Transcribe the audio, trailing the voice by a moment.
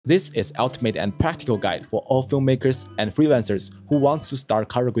This is ultimate and practical guide for all filmmakers and freelancers who want to start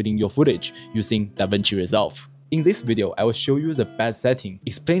color grading your footage using DaVinci Resolve. In this video, I will show you the best setting,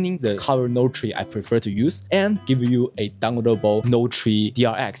 explaining the color node tree I prefer to use, and give you a downloadable node tree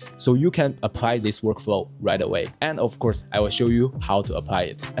DRX so you can apply this workflow right away. And of course, I will show you how to apply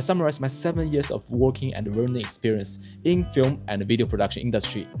it. I summarize my 7 years of working and learning experience in film and video production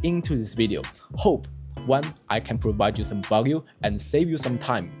industry into this video. Hope 1. I can provide you some value and save you some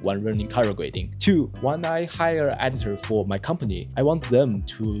time when learning color grading. 2. When I hire an editor for my company, I want them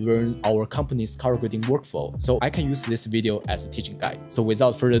to learn our company's color grading workflow, so I can use this video as a teaching guide. So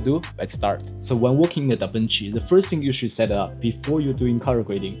without further ado, let's start. So when working in DaVinci, the first thing you should set up before you're doing color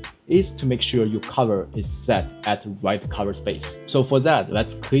grading is to make sure your color is set at the right color space. So for that,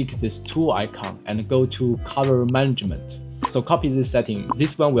 let's click this tool icon and go to color management. So copy this setting.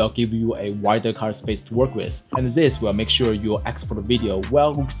 This one will give you a wider color space to work with, and this will make sure your export video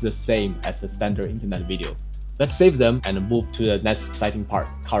well looks the same as a standard internet video. Let's save them and move to the next exciting part,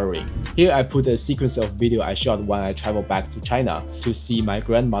 coloring. Here I put a sequence of video I shot when I traveled back to China to see my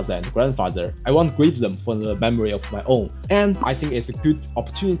grandmother and grandfather. I want to grade them for the memory of my own, and I think it's a good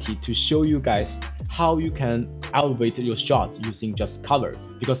opportunity to show you guys how you can elevate your shot using just color,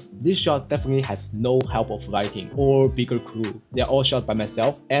 because this shot definitely has no help of lighting or bigger crew. They are all shot by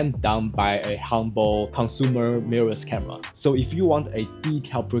myself and done by a humble consumer mirrorless camera. So if you want a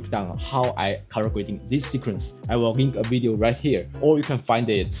detailed breakdown of how I color grading this sequence, I will link a video right here, or you can find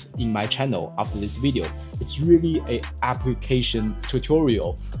it in my channel after this video. It's really an application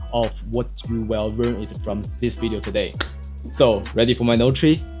tutorial of what you will learn it from this video today. So ready for my node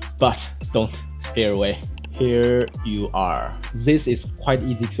tree? But don't scare away. Here you are. This is quite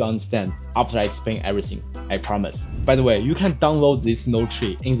easy to understand after I explain everything, I promise. By the way, you can download this node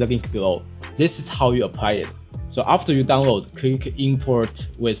tree in the link below. This is how you apply it. So after you download, click import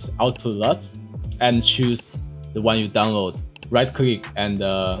with output LUT and choose the one you download. Right click and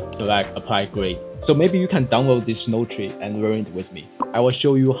select apply grade. So maybe you can download this node tree and learn it with me. I will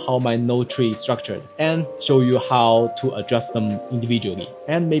show you how my node tree is structured and show you how to adjust them individually,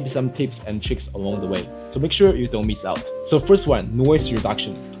 and maybe some tips and tricks along the way. So make sure you don't miss out. So first one, noise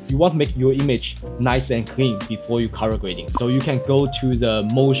reduction. You want to make your image nice and clean before you color grading. So you can go to the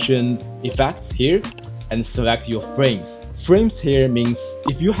motion effects here and select your frames. Frames here means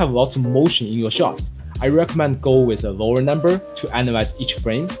if you have lots of motion in your shots, I recommend go with a lower number to analyze each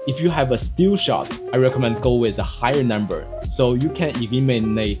frame. If you have a still shot, I recommend go with a higher number so you can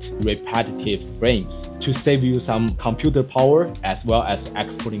eliminate repetitive frames to save you some computer power as well as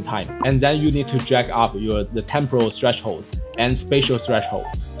exporting time. And then you need to drag up the temporal threshold and spatial threshold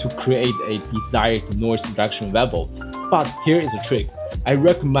to create a desired noise reduction level. But here is a trick. I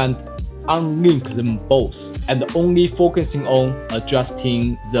recommend unlink them both and only focusing on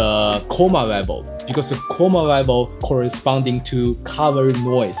adjusting the chroma level, because the chroma level corresponding to color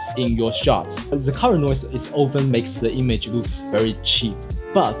noise in your shots. The color noise is often makes the image looks very cheap,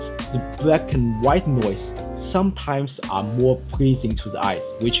 but the black and white noise sometimes are more pleasing to the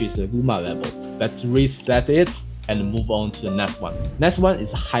eyes, which is the luma level. Let's reset it and move on to the next one. Next one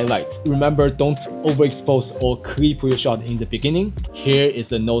is highlight. Remember, don't overexpose or clip your shot in the beginning. Here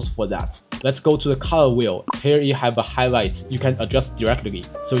is a note for that. Let's go to the color wheel. Here you have a highlight. You can adjust directly.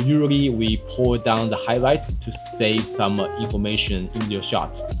 So usually we pull down the highlights to save some information in your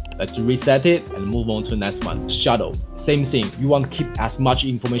shot. Let's reset it and move on to the next one. Shadow. Same thing. You want to keep as much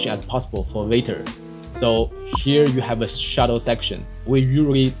information as possible for later. So here you have a shadow section. We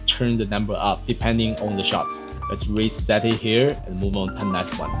usually turn the number up depending on the shot. Let's reset it here and move on to the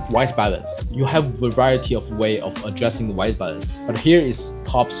next one. White balance. You have a variety of ways of adjusting the white balance, but here is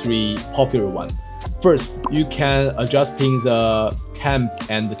top 3 popular one. First, you can adjusting the temp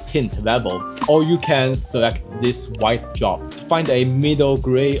and the tint level, or you can select this white drop to find a middle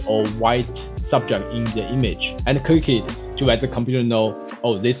gray or white subject in the image and click it to let the computer know,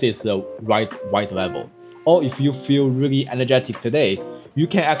 oh, this is the right white level. Or if you feel really energetic today, you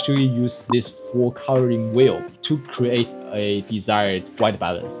can actually use this full coloring wheel to create a desired white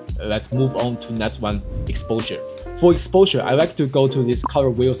balance. Let's move on to next one, exposure. For exposure, I like to go to this color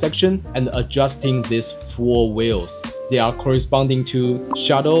wheel section and adjusting these 4 wheels. They are corresponding to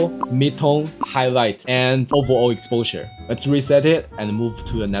shadow, midtone, highlight, and overall exposure. Let's reset it and move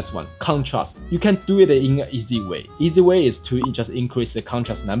to the next one, contrast. You can do it in an easy way. Easy way is to just increase the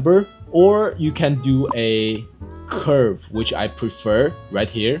contrast number, or you can do a curve, which I prefer right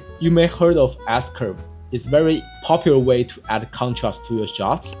here. You may heard of S-curve. It's very popular way to add contrast to your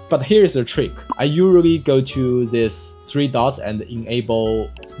shots. But here is a trick. I usually go to this 3 dots and enable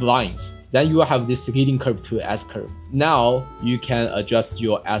splines. Then you will have this leading curve to S curve. Now you can adjust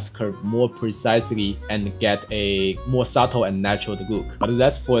your S curve more precisely and get a more subtle and natural look. But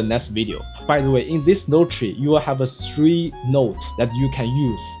that's for the next video. By the way, in this node tree, you will have a 3 nodes that you can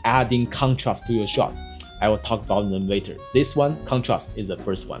use adding contrast to your shots. I will talk about them later. This one, contrast, is the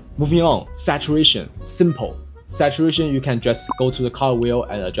first one. Moving on, saturation, simple. Saturation, you can just go to the color wheel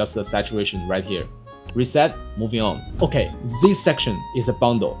and adjust the saturation right here. Reset, moving on. Okay, this section is a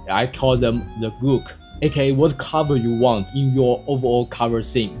bundle. I call them the look, aka what cover you want in your overall cover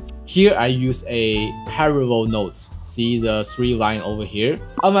scene. Here I use a parallel nodes. See the 3 line over here?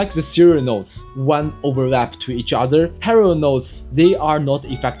 Unlike the serial nodes, one overlap to each other, parallel nodes, they are not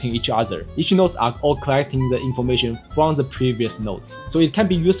affecting each other. Each nodes are all collecting the information from the previous nodes. So it can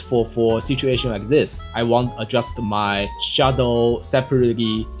be useful for a situation like this. I want to adjust my shadow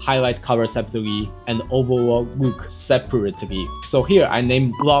separately, highlight color separately, and overall look separately. So here I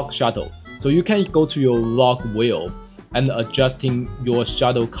name log shadow. So you can go to your log wheel and adjusting your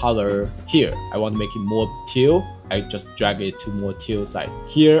shadow color here. I want to make it more teal. I just drag it to more teal side.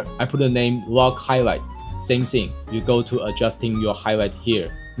 Here, I put the name log highlight. Same thing. You go to adjusting your highlight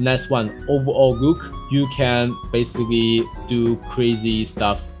here. Next one, overall look. You can basically do crazy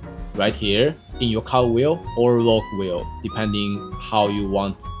stuff right here in your color wheel or log wheel, depending how you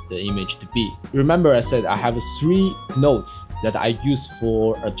want the image to be. Remember I said I have 3 nodes that I use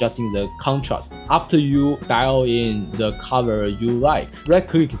for adjusting the contrast. After you dial in the color you like, right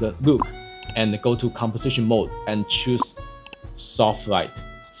click the look and go to composition mode and choose soft light.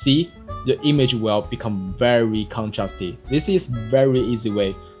 See, the image will become very contrasty. This is very easy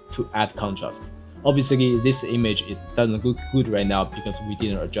way to add contrast. Obviously, this image, it doesn't look good right now because we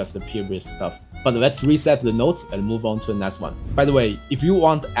didn't adjust the previous stuff. But let's reset the nodes and move on to the next one. By the way, if you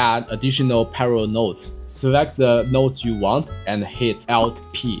want to add additional parallel nodes, select the node you want and hit Alt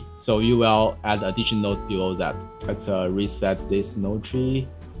P. So you will add additional node below that. Let's reset this node tree.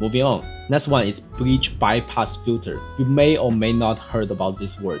 Moving on. Next one is Bleach bypass filter. You may or may not heard about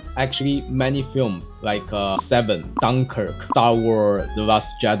this word. Actually, many films like Seven, Dunkirk, Star Wars, The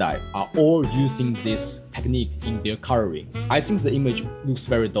Last Jedi are all using this technique in their coloring. I think the image looks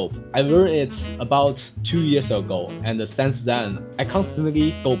very dope. I learned it about 2 years ago, and since then, I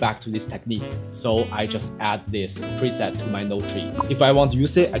constantly go back to this technique. So I just add this preset to my node tree. If I want to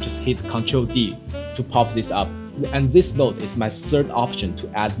use it, I just hit Ctrl D to pop this up. And this node is my third option to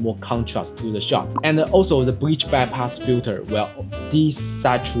add more contrast to the shot. And also the bleach bypass filter will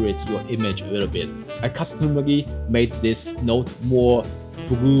desaturate your image a little bit. I customly made this node more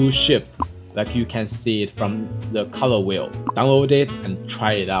blue shift, like you can see it from the color wheel. Download it and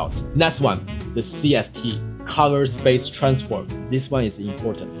try it out. Next one, the CST. Color space transform. This one is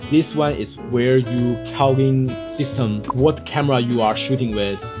important. This one is where you telling system what camera you are shooting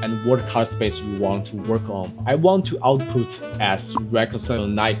with and what color space you want to work on. I want to output as reconcile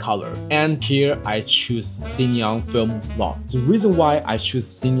night color, and here I choose Xinyan film log. The reason why I choose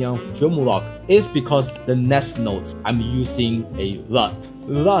Xinyan film log is because the next nodes I'm using a LUT.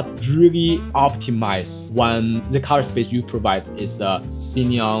 LUT really optimize when the color space you provide is a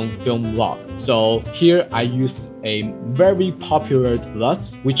Xinyan film log. So here I use a very popular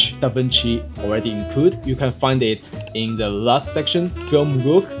LUT, which DaVinci already include. You can find it in the LUT section, film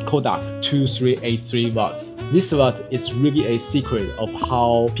look Kodak 2383 LUTs. This LUT is really a secret of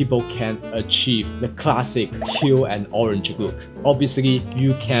how people can achieve the classic teal and orange look. Obviously,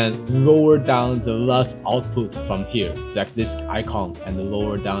 you can lower down the LUT output from here. Select this icon and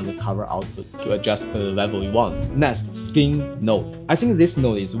lower down the color output to adjust the level you want. Next, skin node. I think this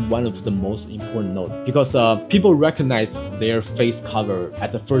node is one of the most important nodes because people recognize their face color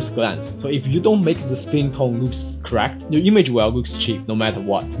at the first glance. So if you don't make the skin tone looks correct, your image will look cheap no matter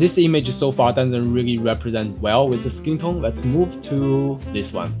what. This image so far doesn't really represent well with the skin tone. Let's move to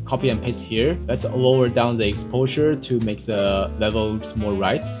this one. Copy and paste here. Let's lower down the exposure to make the level looks more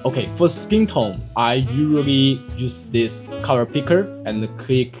right. Okay, for skin tone, I usually use this color picker and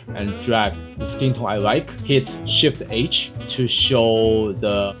click and drag the skin tone I like. Hit Shift H to show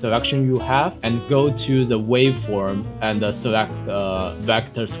the selection you have and go to the waveform and select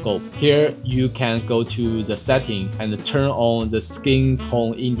vector scope. Here you can go to the setting and turn on the skin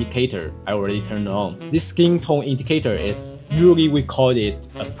tone indicator. I already turned it on. This skin tone indicator is usually we call it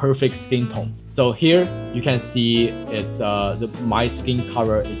a perfect skin tone. So here you can see it's my skin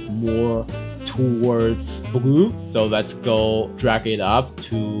color is more towards blue, so let's go drag it up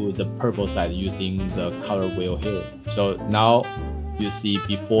to the purple side using the color wheel here. So now you see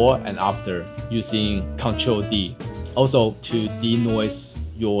before and after using Ctrl D. Also, to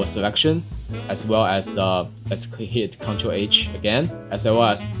denoise your selection, as well as let's hit Ctrl H again, as well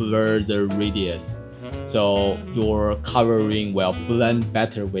as blur the radius. So your coloring will blend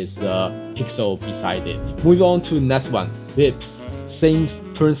better with the pixel beside it. Moving on to the next one, whips. Same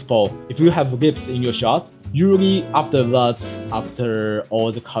principle. If you have whips in your shot, usually after that, after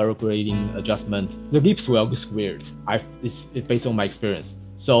all the color grading adjustment, the whips will look weird. It's based on my experience.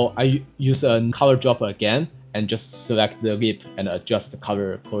 So I use a color dropper again and just select the whip and adjust the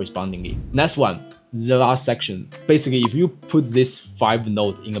color correspondingly. Next one, the last section. Basically, if you put this 5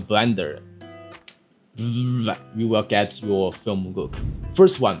 node in a blender, you will get your film look.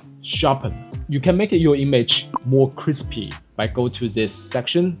 First one, sharpen. You can make your image more crispy by go to this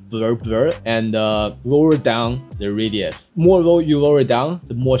section, blur, and lower down the radius. More you lower down,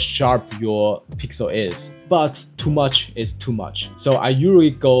 the more sharp your pixel is. But too much is too much. So I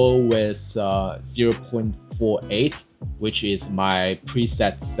usually go with 0.48, which is my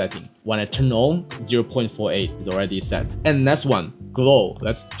preset setting. When I turn on, 0.48 is already set. And next one, glow.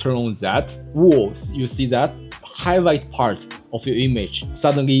 Let's turn on that. Whoa, you see that? Highlight part of your image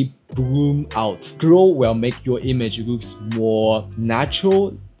suddenly bloom out. Glow will make your image looks more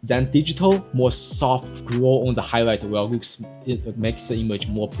natural than digital. More soft glow on the highlight will makes the image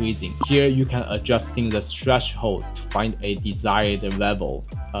more pleasing. Here you can adjusting the threshold to find a desired level.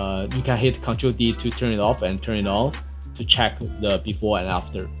 You can hit Ctrl D to turn it off and turn it on to check the before and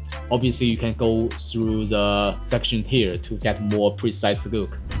after. Obviously, you can go through the section here to get more precise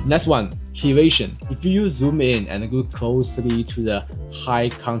look. Next one, halation. If you zoom in and look closely to the high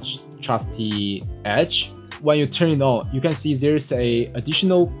contrasty edge, when you turn it on, you can see there's a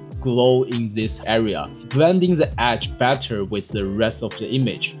additional glow in this area, blending the edge better with the rest of the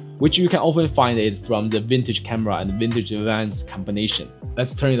image, which you can often find it from the vintage camera and vintage lens combination.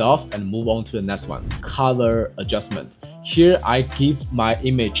 Let's turn it off and move on to the next one, color adjustment. Here I give my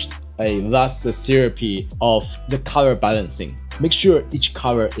image a last therapy of the color balancing. Make sure each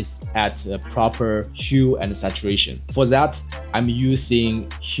color is at the proper hue and saturation. For that, I'm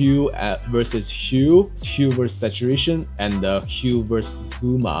using hue versus hue, hue versus saturation, and the hue versus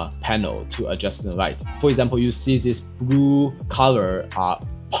luma panel to adjust the light. For example, you see this blue color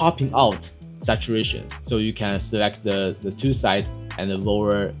popping out saturation. So you can select the two sides and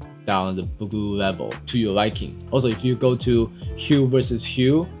lower down the blue level to your liking. Also, if you go to hue versus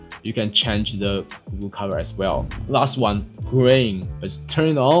hue, you can change the blue color as well. Last one, grain. Let's turn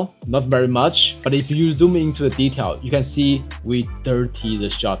it on, not very much, but if you zoom into the detail, you can see we dirty the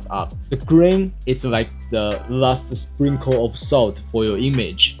shots up. The grain is like the last sprinkle of salt for your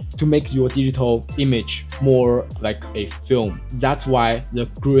image to make your digital image more like a film. That's why the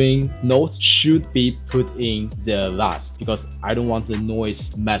grain notes should be put in the last, because I don't want the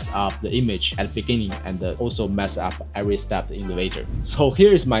noise mess up the image at the beginning and also mess up every step in the later. So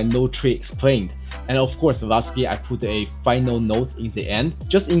here is my note tree explained. And of course, lastly, I put a final note in the end,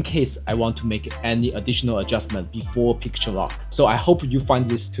 just in case I want to make any additional adjustment before picture lock. So I hope you find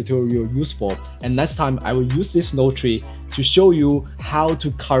this tutorial useful, and next time I will use this note tree to show you how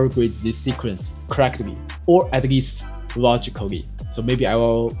to color grade this sequence correctly, or at least logically. So maybe I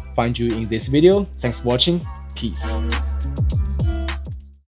will find you in this video. Thanks for watching. Peace.